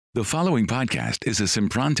The following podcast is a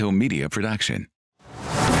Sempronto Media production.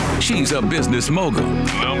 She's a business mogul,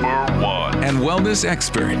 #1, and wellness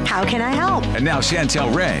expert. How can I help? And now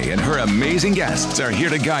Chantel Ray and her amazing guests are here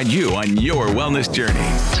to guide you on your wellness journey.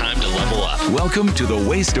 Time to level up. Welcome to the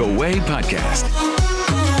Waste Away podcast.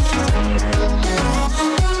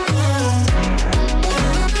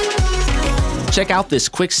 Check out this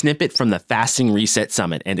quick snippet from the Fasting Reset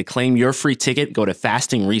Summit, and to claim your free ticket, go to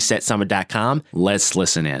fastingresetsummit.com. Let's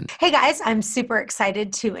listen in. Hey guys, I'm super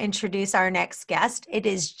excited to introduce our next guest. It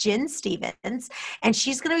is Jen Stevens, and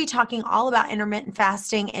she's going to be talking all about intermittent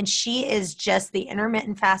fasting, and she is just the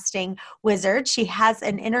intermittent fasting wizard. She has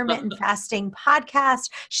an intermittent fasting podcast.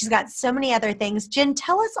 She's got so many other things. Jen,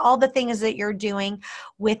 tell us all the things that you're doing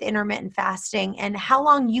with intermittent fasting and how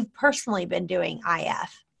long you've personally been doing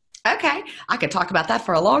IF. Okay, I could talk about that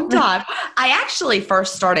for a long time. I actually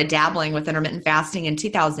first started dabbling with intermittent fasting in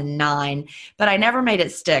 2009, but I never made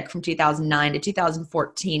it stick from 2009 to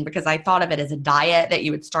 2014 because I thought of it as a diet that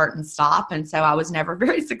you would start and stop. And so I was never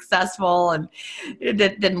very successful, and it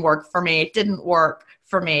didn't work for me. It didn't work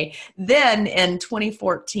for me. Then in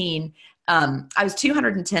 2014, I was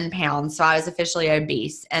 210 pounds, so I was officially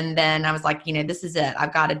obese. And then I was like, this is it.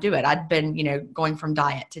 I've got to do it. I'd been, going from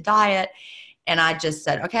diet to diet. And I just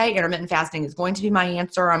said, okay, intermittent fasting is going to be my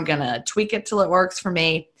answer. I'm going to tweak it till it works for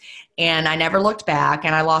me. And I never looked back,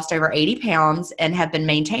 and I lost over 80 pounds and have been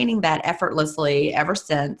maintaining that effortlessly ever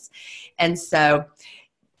since. And so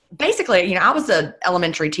basically, I was an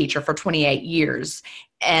elementary teacher for 28 years,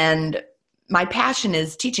 and my passion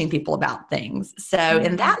is teaching people about things. So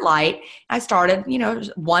in that light, I started,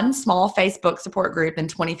 one small Facebook support group in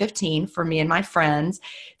 2015 for me and my friends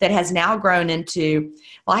that has now grown into,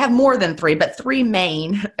 I have more than three, but three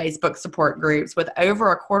main Facebook support groups with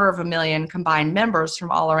over 250,000 combined members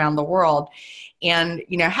from all around the world. And,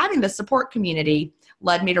 having the support community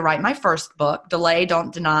led me to write my first book, Delay,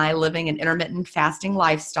 Don't Deny, Living an Intermittent Fasting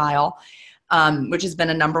Lifestyle, which has been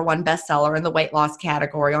a #1 bestseller in the weight loss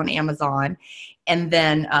category on Amazon. And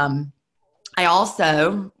then I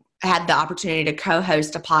also had the opportunity to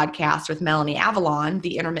co-host a podcast with Melanie Avalon,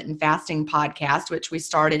 the Intermittent Fasting Podcast, which we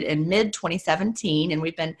started in mid-2017. And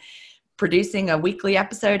we've been producing a weekly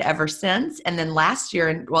episode ever since. And then last year,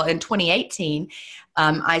 in 2018,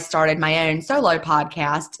 I started my own solo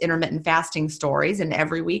podcast, Intermittent Fasting Stories. And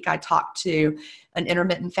every week I talk to an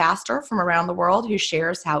intermittent faster from around the world who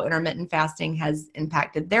shares how intermittent fasting has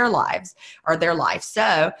impacted their lives or their life.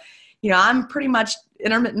 So, I'm pretty much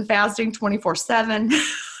intermittent fasting 24/7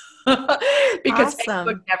 because Awesome.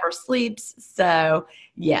 Facebook never sleeps. So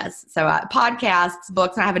yes, so podcasts,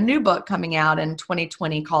 books, and I have a new book coming out in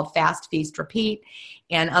 2020 called Fast, Feast, Repeat.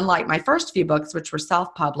 And unlike my first few books, which were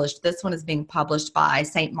self-published, this one is being published by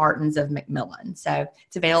St. Martin's of Macmillan. So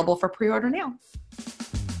it's available for pre-order now.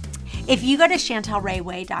 If you go to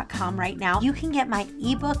chantelrayway.com right now, you can get my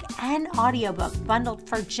ebook and audiobook bundled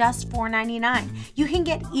for just $4.99. You can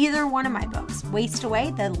get either one of my books, Waste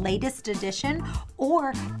Away, the latest edition,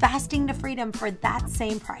 or Fasting to Freedom for that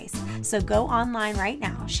same price. So go online right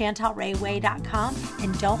now, chantelrayway.com,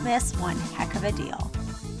 and don't miss one heck of a deal.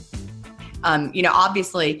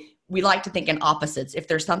 Obviously, we like to think in opposites. If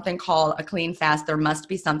there's something called a clean fast, there must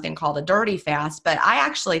be something called a dirty fast. But I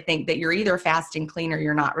actually think that you're either fasting clean or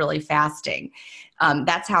you're not really fasting.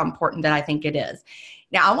 That's how important that I think it is.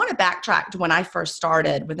 Now, I want to backtrack to when I first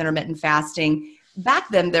started with intermittent fasting. Back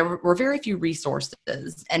then, there were very few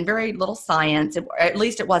resources and very little science. At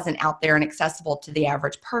least it wasn't out there and accessible to the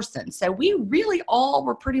average person. So we really all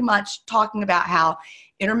were pretty much talking about how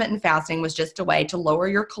intermittent fasting was just a way to lower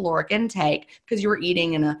your caloric intake because you were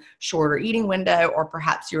eating in a shorter eating window, or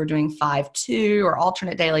perhaps you were doing 5-2 or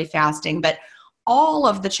alternate daily fasting. But all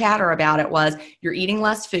of the chatter about it was you're eating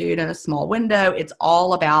less food in a small window. It's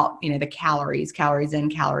all about, the calories in,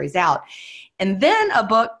 calories out. And then a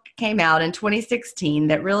book came out in 2016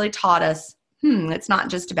 that really taught us, it's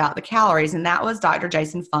not just about the calories. And that was Dr.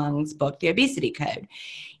 Jason Fung's book, The Obesity Code.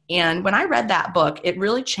 And when I read that book, it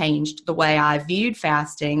really changed the way I viewed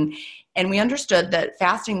fasting. And we understood that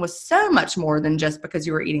fasting was so much more than just because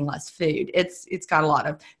you were eating less food. It's got a lot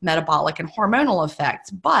of metabolic and hormonal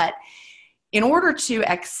effects. But in order to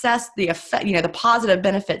access the effect, the positive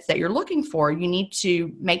benefits that you're looking for, you need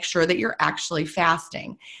to make sure that you're actually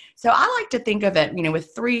fasting. So I like to think of it,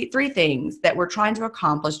 with three things that we're trying to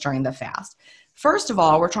accomplish during the fast. First of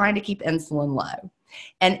all, we're trying to keep insulin low.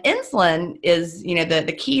 And insulin is,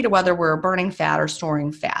 the key to whether we're burning fat or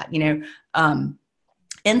storing fat. Insulin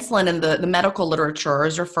in the medical literature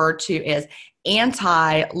is referred to as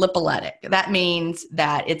anti-lipolytic. That means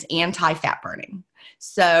that it's anti-fat burning.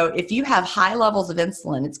 So if you have high levels of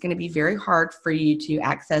insulin, it's going to be very hard for you to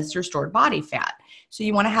access your stored body fat. So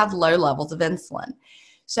you want to have low levels of insulin.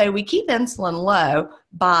 So we keep insulin low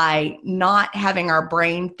by not having our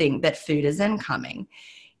brain think that food is incoming.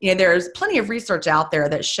 There's plenty of research out there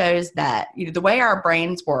that shows that the way our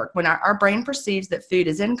brains work, when our brain perceives that food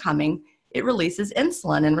is incoming, it releases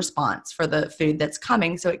insulin in response for the food that's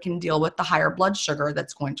coming so it can deal with the higher blood sugar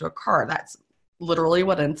that's going to occur. That's literally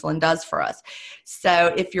what insulin does for us.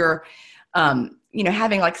 So if you're,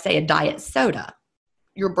 having like say a diet soda,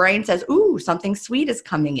 your brain says, ooh, something sweet is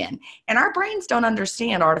coming in. And our brains don't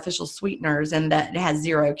understand artificial sweeteners and that it has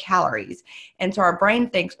 0 calories. And so our brain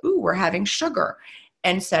thinks, ooh, we're having sugar.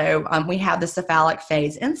 And so we have the cephalic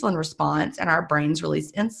phase insulin response, and our brains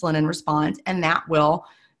release insulin in response, and that will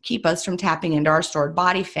keep us from tapping into our stored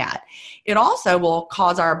body fat. It also will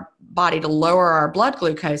cause our body to lower our blood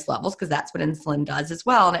glucose levels, because that's what insulin does as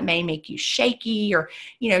well. And it may make you shaky, or,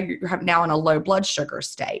 you're now in a low blood sugar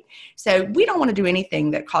state. So we don't want to do anything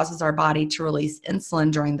that causes our body to release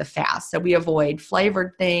insulin during the fast. So we avoid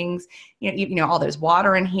flavored things, all those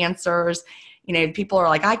water enhancers. People are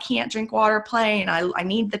like, I can't drink water plain. I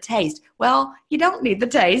need the taste. Well, you don't need the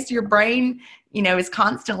taste. Your brain, is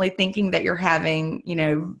constantly thinking that you're having,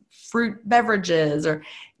 fruit beverages, or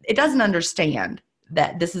it doesn't understand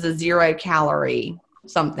that this is a 0 calorie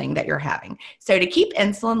something that you're having. So to keep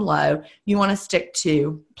insulin low, you want to stick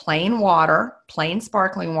to plain water, plain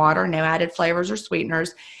sparkling water, no added flavors or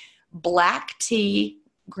sweeteners, black tea,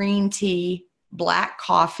 green tea, black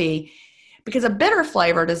coffee, because a bitter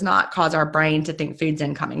flavor does not cause our brain to think food's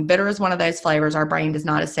incoming. Bitter is one of those flavors our brain does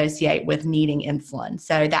not associate with needing insulin.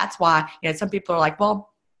 So that's why, some people are like,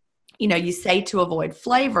 well, you say to avoid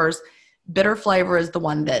flavors. Bitter flavor is the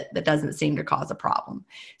one that doesn't seem to cause a problem.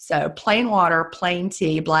 So plain water, plain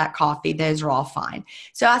tea, black coffee, those are all fine.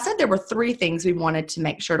 So I said there were 3 things we wanted to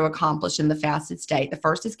make sure to accomplish in the fasted state. The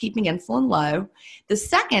first is keeping insulin low. The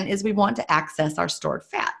second is we want to access our stored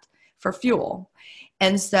fat for fuel.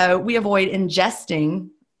 And so we avoid ingesting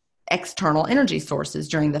external energy sources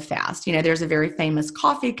during the fast. There's a very famous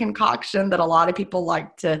coffee concoction that a lot of people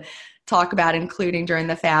like to talk about including during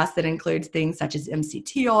the fast, that includes things such as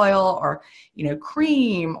MCT oil or,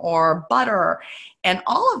 cream or butter. And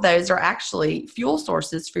all of those are actually fuel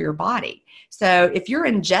sources for your body. So if you're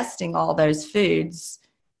ingesting all those foods,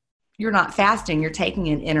 you're not fasting, you're taking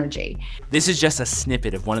in energy. This is just a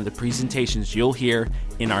snippet of one of the presentations you'll hear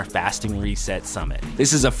in our Fasting Reset Summit.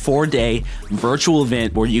 This is a 4-day virtual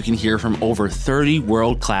event where you can hear from over 30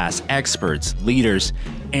 world-class experts, leaders,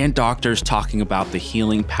 and doctors talking about the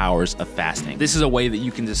healing powers of fasting. This is a way that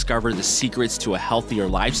you can discover the secrets to a healthier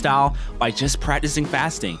lifestyle by just practicing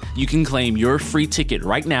fasting. You can claim your free ticket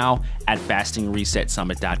right now at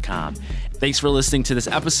fastingresetsummit.com. Thanks for listening to this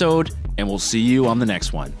episode, and we'll see you on the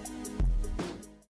next one.